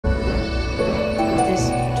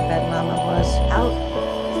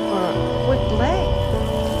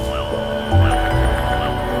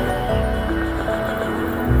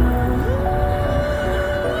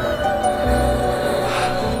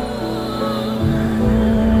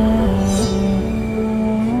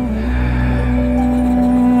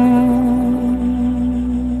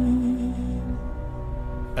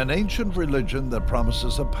ancient religion that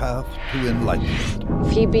promises a path to enlightenment.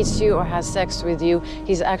 If he beats you or has sex with you,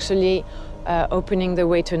 he's actually opening the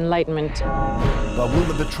way to enlightenment. But will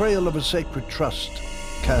the betrayal of a sacred trust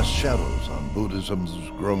cast shadows on Buddhism's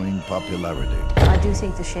growing popularity? I do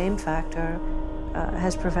think the shame factor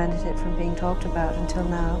has prevented it from being talked about until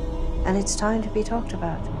now, and it's time to be talked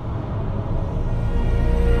about.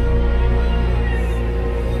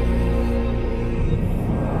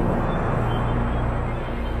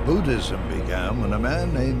 Buddhism began when a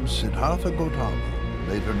man named Siddhartha Gautama,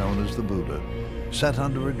 later known as the Buddha, sat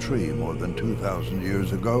under a tree more than 2,000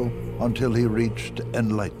 years ago until he reached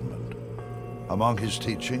enlightenment. Among his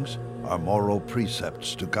teachings are moral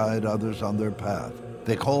precepts to guide others on their path.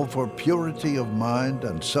 They call for purity of mind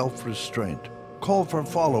and self-restraint, call for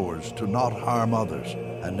followers to not harm others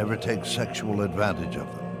and never take sexual advantage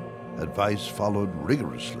of them. Advice followed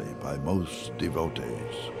rigorously by most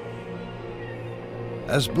devotees.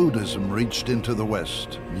 As Buddhism reached into the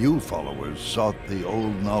West, new followers sought the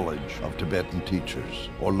old knowledge of Tibetan teachers,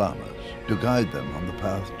 or lamas, to guide them on the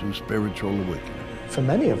path to spiritual awakening. For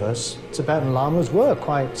many of us, Tibetan lamas were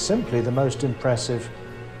quite simply the most impressive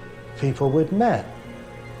people we'd met.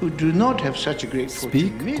 Who do not have such a great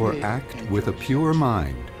fortune. Speak or act with a pure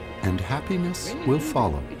mind, and happiness will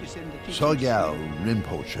follow. Sogyal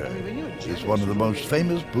Rinpoche is one of the most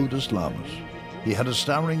famous Buddhist lamas. He had a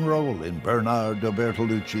starring role in Bernardo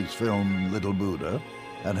Bertolucci's film Little Buddha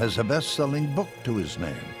and has a best-selling book to his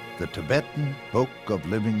name, The Tibetan Book of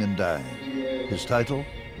Living and Dying. His title,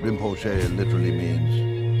 Rinpoche, literally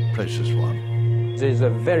means precious one. He's a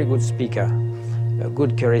very good speaker, a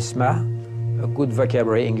good charisma, a good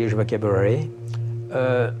vocabulary, English vocabulary,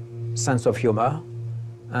 sense of humor,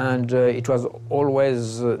 and it was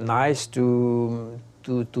always nice to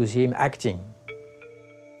see him acting.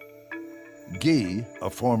 Guy, a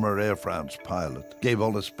former Air France pilot, gave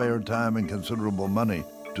all his spare time and considerable money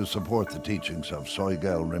to support the teachings of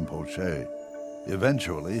Sogyal Rinpoche.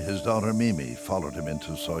 Eventually, his daughter Mimi followed him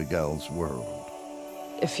into Sogyal's world.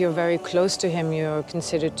 If you're very close to him, you're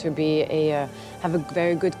considered to be have a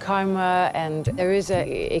very good karma, and there is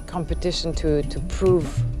a competition to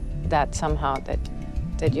prove that somehow,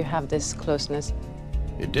 that you have this closeness.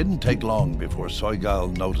 It didn't take long before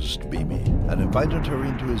Sogyal noticed Mimi and invited her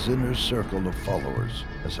into his inner circle of followers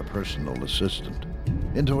as a personal assistant,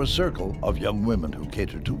 into a circle of young women who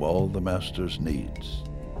catered to all the master's needs.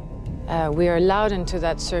 We are allowed into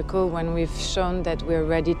that circle when we've shown that we're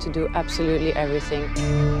ready to do absolutely everything.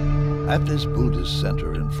 At this Buddhist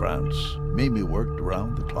center in France, Mimi worked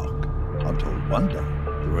around the clock until one day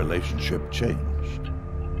the relationship changed.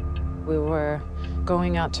 We were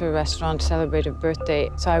going out to a restaurant to celebrate a birthday,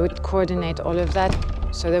 so I would coordinate all of that.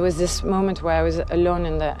 So there was this moment where I was alone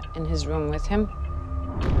in his room with him.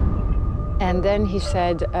 And then he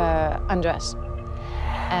said, undress.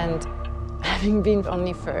 And having been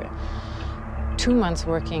only for 2 months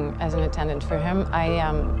working as an attendant for him, I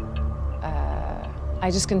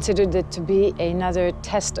just considered it to be another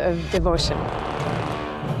test of devotion.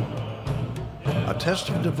 A test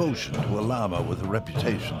of devotion to a lama with a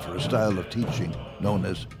reputation for a style of teaching known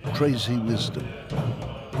as crazy wisdom.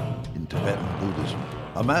 In Tibetan Buddhism,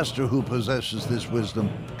 a master who possesses this wisdom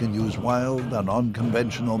can use wild and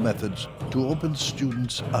unconventional methods to open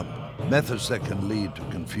students up, methods that can lead to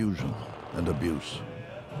confusion and abuse.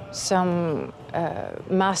 Some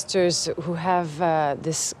masters who have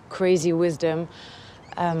this crazy wisdom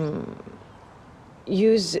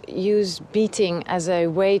use beating as a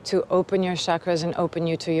way to open your chakras and open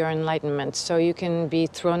you to your enlightenment. So you can be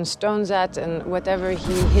thrown stones at, and whatever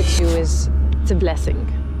he hits you it's a blessing.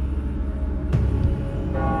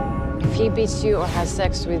 If he beats you or has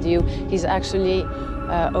sex with you, he's actually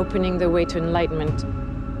opening the way to enlightenment.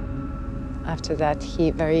 After that,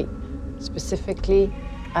 he very specifically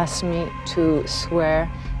asked me to swear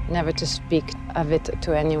never to speak of it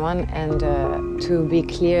to anyone, and to be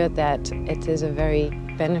clear that it is a very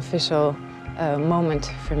beneficial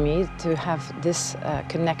moment for me to have this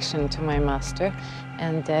connection to my master,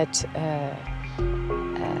 and that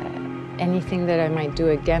anything that I might do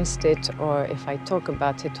against it, or if I talk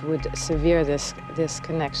about it, would sever this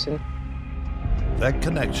connection. That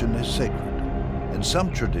connection is sacred. In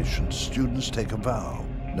some traditions, students take a vow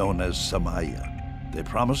known as samaya. They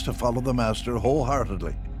promise to follow the master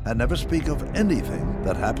wholeheartedly and never speak of anything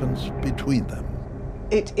that happens between them.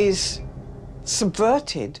 It is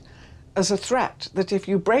subverted as a threat that if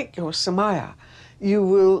you break your samaya, you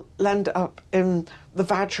will end up in the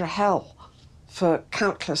Vajra hell for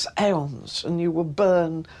countless aeons, and you will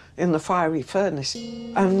burn in the fiery furnace.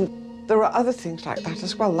 And there are other things like that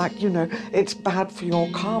as well, like, you know, it's bad for your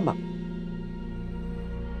karma.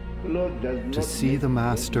 To see the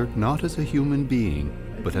Master not as a human being,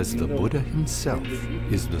 but as the Buddha himself,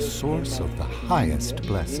 is the source of the highest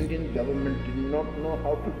blessing.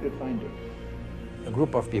 A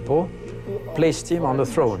group of people placed him on the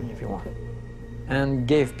throne, if you want, and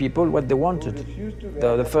gave people what they wanted.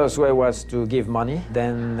 The first way was to give money,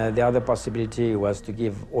 then the other possibility was to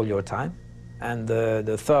give all your time. And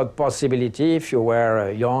the third possibility, if you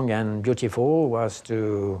were young and beautiful, was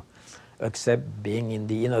to accept being in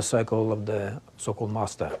the inner circle of the so-called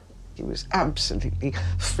master. He was absolutely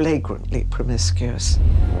flagrantly promiscuous.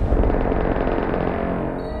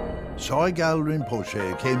 Sogyal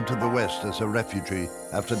Rinpoche came to the West as a refugee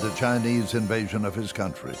after the Chinese invasion of his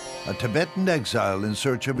country, a Tibetan exile in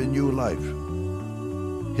search of a new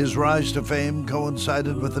life. His rise to fame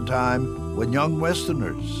coincided with a time when young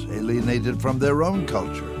Westerners, alienated from their own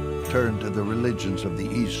culture, turned to the religions of the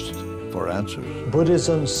East for answers.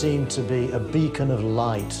 Buddhism seemed to be a beacon of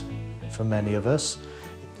light for many of us.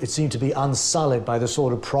 It seemed to be unsullied by the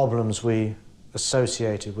sort of problems we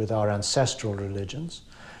associated with our ancestral religions.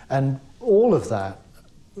 And all of that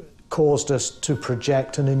caused us to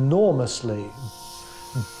project an enormously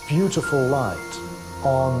beautiful light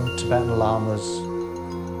on Tibetan lamas.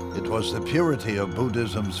 It was the purity of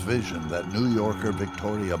Buddhism's vision that New Yorker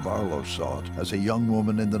Victoria Barlow sought as a young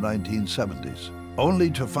woman in the 1970s,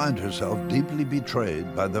 only to find herself deeply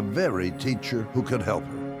betrayed by the very teacher who could help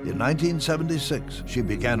her. In 1976, she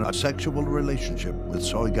began a sexual relationship with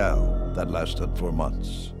Sogyal that lasted for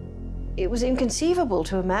months. It was inconceivable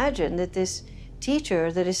to imagine that this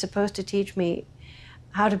teacher that is supposed to teach me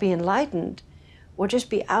how to be enlightened would just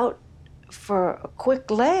be out for a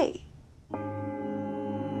quick lay.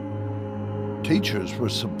 Teachers were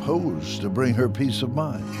supposed to bring her peace of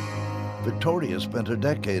mind. Victoria spent a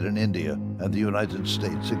decade in India and the United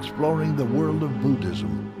States exploring the world of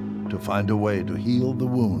Buddhism to find a way to heal the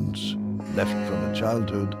wounds left from a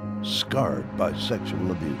childhood scarred by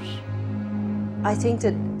sexual abuse. I think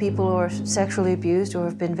that people who are sexually abused or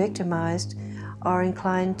have been victimized are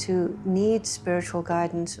inclined to need spiritual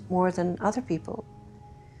guidance more than other people.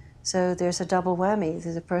 So there's a double whammy.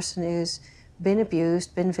 There's a person who's been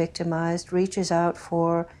abused, been victimized, reaches out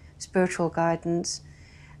for spiritual guidance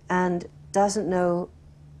and doesn't know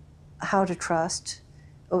how to trust,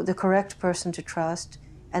 or the correct person to trust,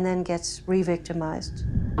 and then gets re-victimized.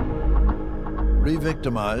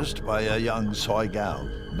 Re-victimized by a young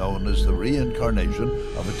Sogyal, known as the reincarnation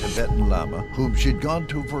of a Tibetan Lama whom she'd gone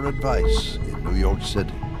to for advice in New York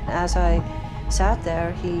City. As I sat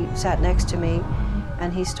there, he sat next to me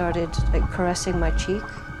and he started caressing my cheek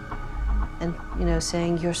and,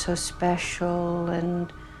 saying, "You're so special,"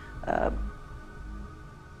 and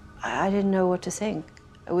I didn't know what to think.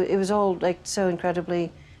 It was all so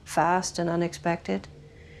incredibly fast and unexpected,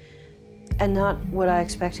 and not what I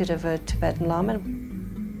expected of a Tibetan Lama.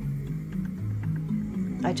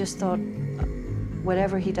 I just thought,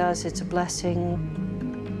 whatever he does, it's a blessing.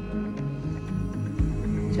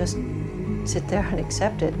 Just sit there and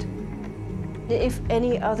accept it. If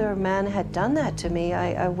any other man had done that to me,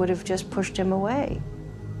 I would have just pushed him away.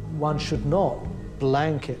 One should not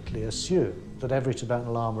blanketly assume that every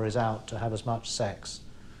Tibetan Lama is out to have as much sex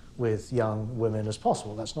with young women as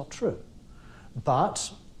possible. That's not true.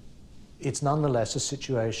 But it's nonetheless a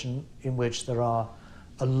situation in which there are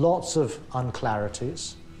lots of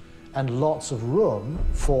unclarities and lots of room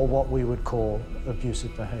for what we would call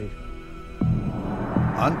abusive behavior.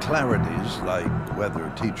 Unclarities like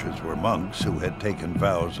whether teachers were monks who had taken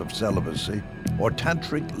vows of celibacy or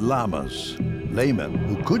tantric lamas, laymen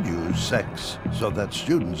who could use sex so that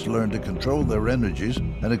students learn to control their energies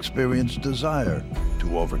and experience desire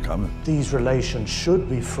to overcome it. These relations should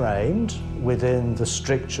be framed within the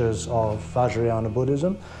strictures of Vajrayana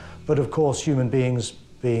Buddhism, but of course human beings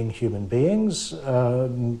being human beings,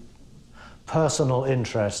 personal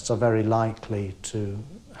interests are very likely to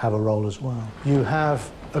have a role as well. You have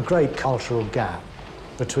a great cultural gap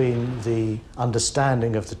between the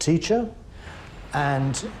understanding of the teacher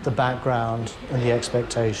and the background and the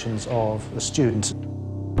expectations of the student.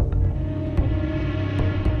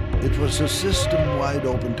 It was a system wide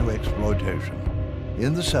open to exploitation.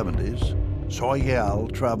 In the 70s,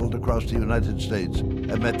 Sogyal traveled across the United States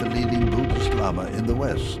and met the leading Buddhist Lama in the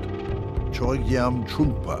West, Chogyam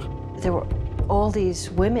Trungpa. There were all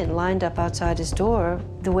these women lined up outside his door.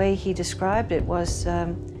 The way he described it was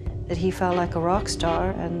that he felt like a rock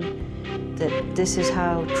star and that this is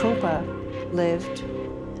how Trungpa lived.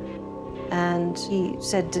 And he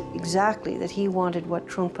said exactly that he wanted what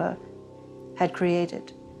Trungpa had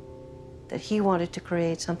created, that he wanted to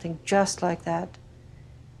create something just like that.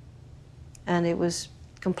 And it was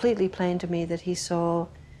completely plain to me that he saw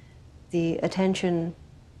the attention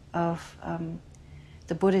of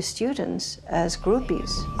the Buddhist students as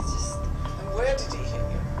groupies. And where did he hit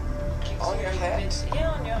you? On your head?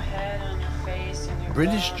 Yeah, on your head, on your face, on your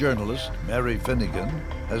British back. journalist Mary Finnegan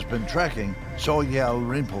has been tracking Sogyal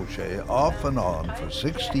Rinpoche off and on for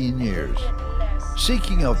 16 years,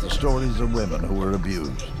 seeking out the stories of women who were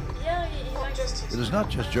abused. It is not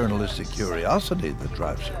just journalistic curiosity that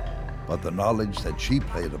drives her, but the knowledge that she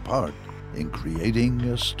played a part in creating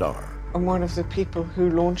a star. And one of the people who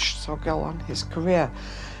launched Sogyal on his career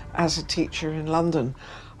as a teacher in London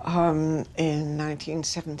in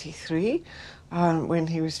 1973, when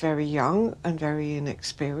he was very young and very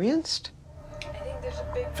inexperienced.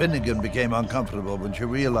 Finnegan became uncomfortable when she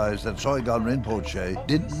realized that Sogyal Rinpoche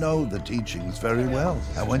didn't know the teachings very well.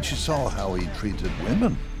 And when she saw how he treated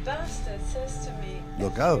women, Bastard says to me,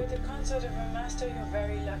 look out. "With the consort of a master, you're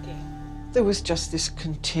very lucky." There was just this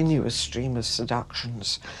continuous stream of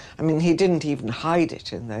seductions. I mean, he didn't even hide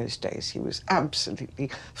it in those days. He was absolutely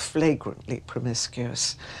flagrantly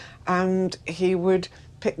promiscuous. And he would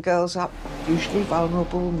pick girls up, usually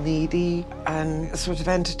vulnerable, needy, and sort of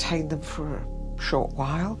entertain them for a short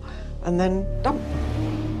while, and then dump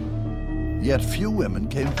them. Yet few women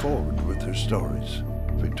came forward with their stories.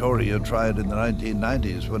 Victoria tried in the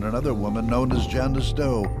 1990s when another woman known as Janice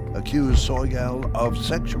Doe accused Sogyal of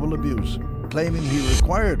sexual abuse, claiming he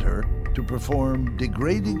required her to perform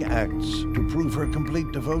degrading acts to prove her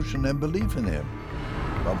complete devotion and belief in him.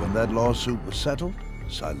 But when that lawsuit was settled,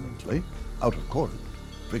 silently, out of court,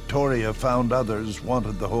 Victoria found others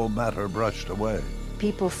wanted the whole matter brushed away.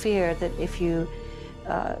 People fear that if you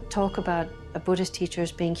talk about a Buddhist teacher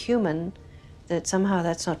as being human, that somehow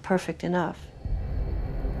that's not perfect enough.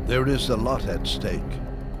 There is a lot at stake.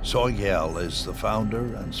 Sogyal is the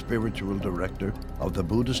founder and spiritual director of the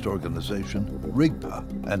Buddhist organization Rigpa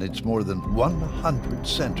and its more than 100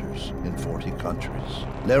 centers in 40 countries.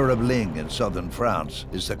 L'Arabling in southern France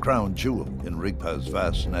is the crown jewel in Rigpa's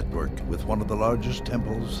vast network with one of the largest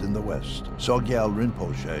temples in the West. Sogyal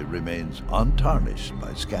Rinpoche remains untarnished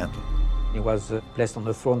by scandal. He was placed on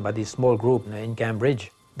the throne by this small group in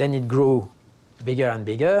Cambridge. Then it grew bigger and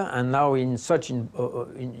bigger, and now in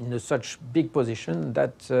a such big position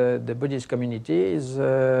that the Buddhist community is,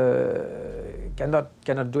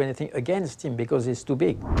 cannot do anything against him because he's too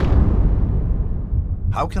big.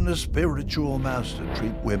 How can a spiritual master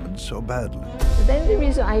treat women so badly? Then there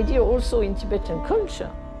is an idea also in Tibetan culture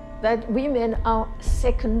that women are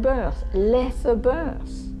second birth, lesser birth.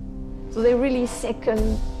 So they're really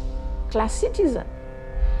second-class citizens.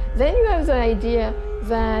 Then you have the idea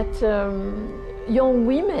that young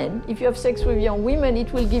women, if you have sex with young women,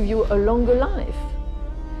 it will give you a longer life.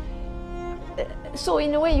 So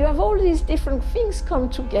in a way, you have all these different things come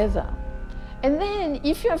together. And then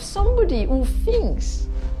if you have somebody who thinks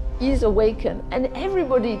he's awakened and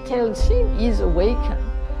everybody tells him he's awakened,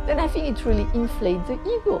 then I think it really inflates the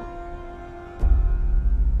ego.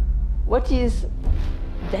 What is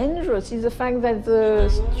dangerous is the fact that the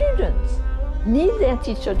students need their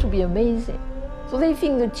teacher to be amazing. So they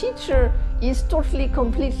think the teacher is totally,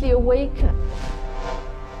 completely awakened.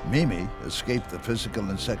 Mimi escaped the physical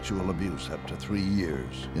and sexual abuse after 3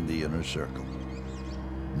 years in the inner circle.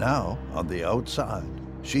 Now, on the outside,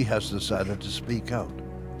 she has decided to speak out,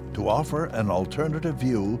 to offer an alternative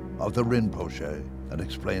view of the Rinpoche and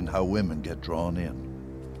explain how women get drawn in.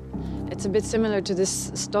 It's a bit similar to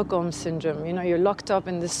this Stockholm syndrome. You know, you're locked up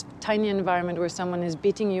in this tiny environment where someone is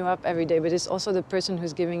beating you up every day, but it's also the person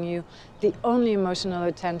who's giving you the only emotional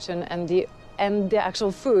attention and the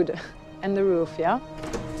actual food and the roof, yeah?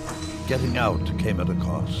 Getting out came at a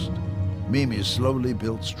cost. Mimi slowly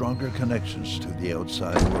built stronger connections to the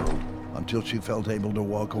outside world until she felt able to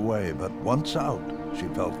walk away. But once out, she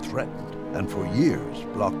felt threatened and for years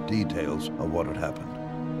blocked details of what had happened.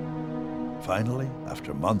 Finally,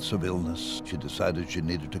 after months of illness, she decided she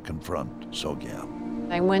needed to confront Sogyal.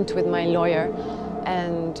 I went with my lawyer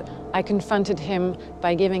and I confronted him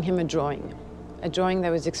by giving him a drawing that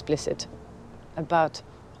was explicit about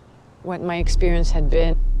what my experience had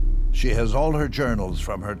been. She has all her journals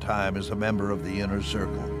from her time as a member of the inner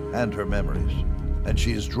circle and her memories. And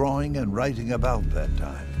she is drawing and writing about that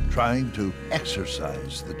time, trying to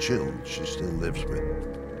exorcise the chill she still lives with.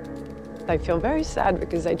 I feel very sad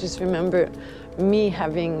because I just remember me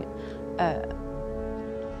having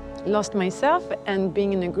lost myself and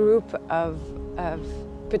being in a group of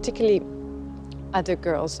particularly other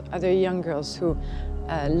girls, other young girls who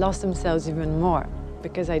lost themselves even more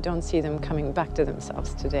because I don't see them coming back to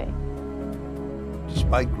themselves today.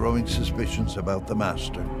 Despite growing suspicions about the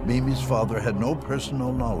master, Mimi's father had no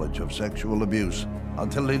personal knowledge of sexual abuse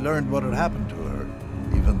until he learned what had happened to her.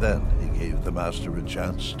 Even then, he gave the master a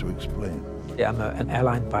chance to explain. I'm an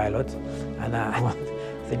airline pilot, and I want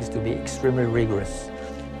things to be extremely rigorous.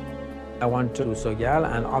 I went to Sogyal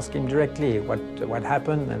and asked him directly what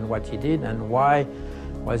happened and what he did and why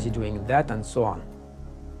was he doing that and so on.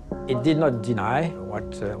 He did not deny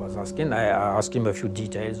what I was asking. I asked him a few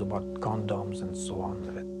details about condoms and so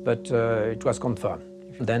on, but it was confirmed.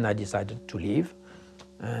 Then I decided to leave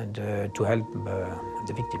and to help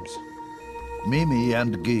the victims. Mimi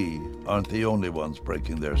and Guy aren't the only ones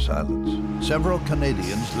breaking their silence. Several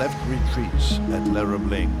Canadians left retreats at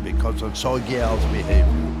Lerabling because of Sogyal's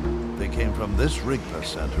behavior. They came from this Rigpa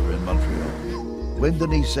center in Montreal. When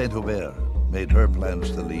Denise Saint-Hubert made her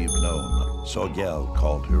plans to leave known, Sogyal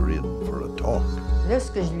called her in for a talk.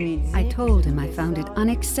 I told him I found it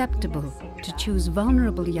unacceptable to choose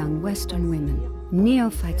vulnerable young Western women,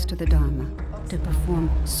 neophytes to the Dharma, to perform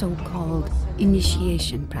so-called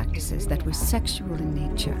initiation practices that were sexual in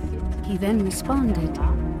nature. He then responded,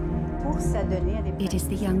 "It is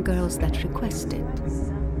the young girls that request it."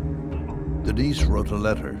 Denise wrote a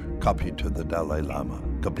letter copied to the Dalai Lama,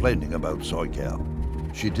 complaining about Sogyal.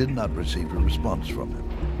 She did not receive a response from him.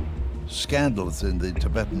 Scandals in the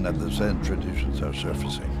Tibetan and the Zen traditions are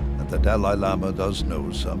surfacing, and the Dalai Lama does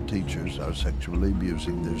know some teachers are sexually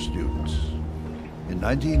abusing their students. In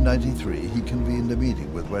 1993, he convened a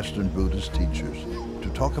meeting with Western Buddhist teachers to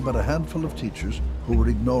talk about a handful of teachers who were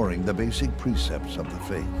ignoring the basic precepts of the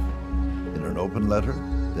faith. In an open letter,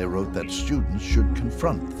 they wrote that students should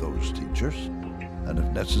confront those teachers and, if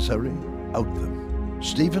necessary, out them.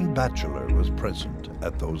 Stephen Batchelor was present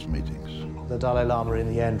at those meetings. The Dalai Lama, in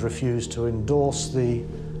the end, refused to endorse the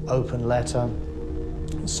open letter.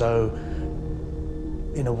 So,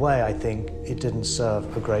 in a way, I think it didn't serve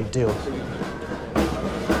a great deal.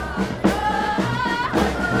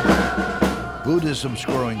 Buddhism's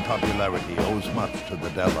growing popularity owes much to the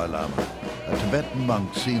Dalai Lama, a Tibetan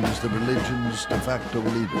monk seen as the religion's de facto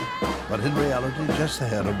leader, but in reality just the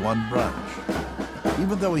head of one branch.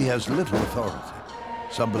 Even though he has little authority,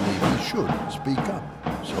 some believe he should speak up.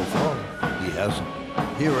 So far, he hasn't.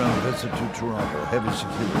 Here on a visit to Toronto, heavy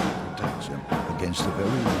security protects him against the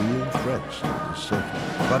very real threats to his safety.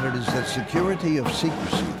 But it is that security of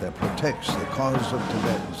secrecy that protects the cause of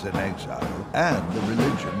Tibetans in exile and the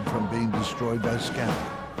religion from being destroyed by scandal.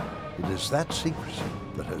 It is that secrecy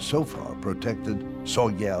that has so far protected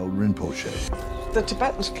Sogyal Rinpoche. The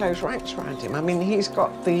Tibetans close ranks around him. I mean, he's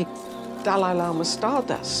got the Dalai Lama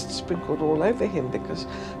stardust sprinkled all over him because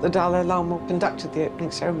the Dalai Lama conducted the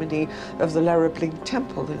opening ceremony of the Lerabling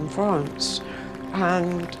temple in France.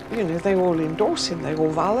 And, you know, they all endorse him, they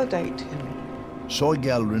all validate him.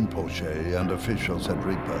 Sogyal Rinpoche and officials at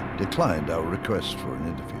Rigpa declined our request for an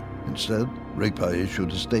interview. Instead, Rigpa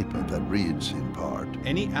issued a statement that reads in part,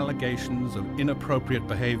 "Any allegations of inappropriate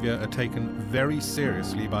behavior are taken very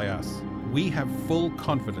seriously by us. We have full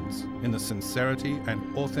confidence in the sincerity and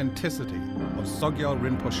authenticity of Sogyal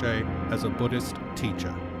Rinpoche as a Buddhist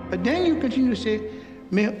teacher." But then you continue to say,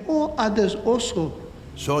 may all others also.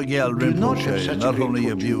 Sogyal Rinpoche not only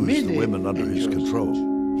abused the women under his control,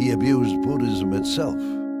 he abused Buddhism itself,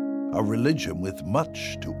 a religion with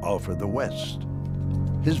much to offer the West.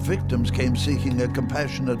 His victims came seeking a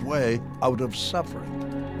compassionate way out of suffering.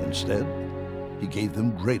 Instead, he gave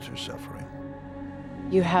them greater suffering.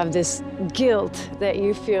 You have this guilt that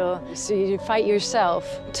you feel, so you fight yourself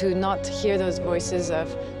to not hear those voices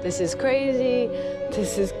of, this is crazy,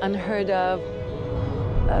 this is unheard of.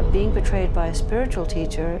 Being betrayed by a spiritual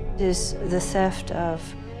teacher is the theft of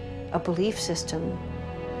a belief system,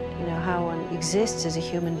 you know, how one exists as a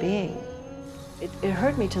human being. It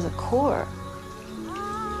hurt me to the core.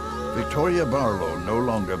 Victoria Barlow no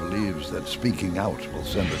longer believes that speaking out will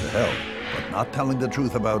send her to hell, but not telling the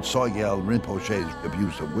truth about Sogyal Rinpoche's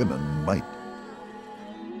abuse of women might.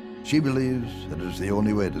 She believes it is the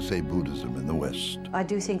only way to save Buddhism in the West. I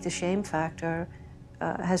do think the shame factor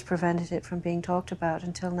has prevented it from being talked about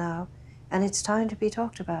until now, and it's time to be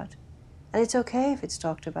talked about. And it's okay if it's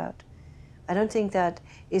talked about. I don't think that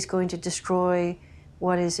is going to destroy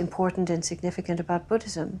what is important and significant about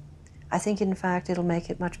Buddhism. I think, in fact, it'll make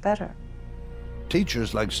it much better.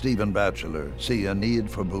 Teachers like Stephen Batchelor see a need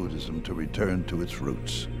for Buddhism to return to its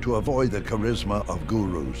roots, to avoid the charisma of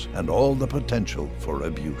gurus and all the potential for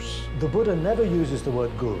abuse. The Buddha never uses the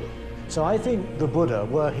word guru. So I think the Buddha,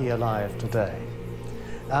 were he alive today,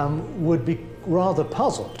 would be rather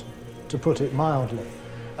puzzled, to put it mildly,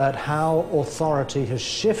 at how authority has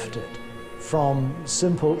shifted from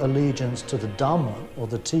simple allegiance to the Dhamma, or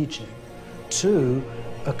the teaching, to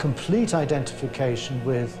a complete identification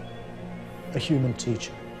with a human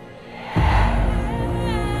teacher.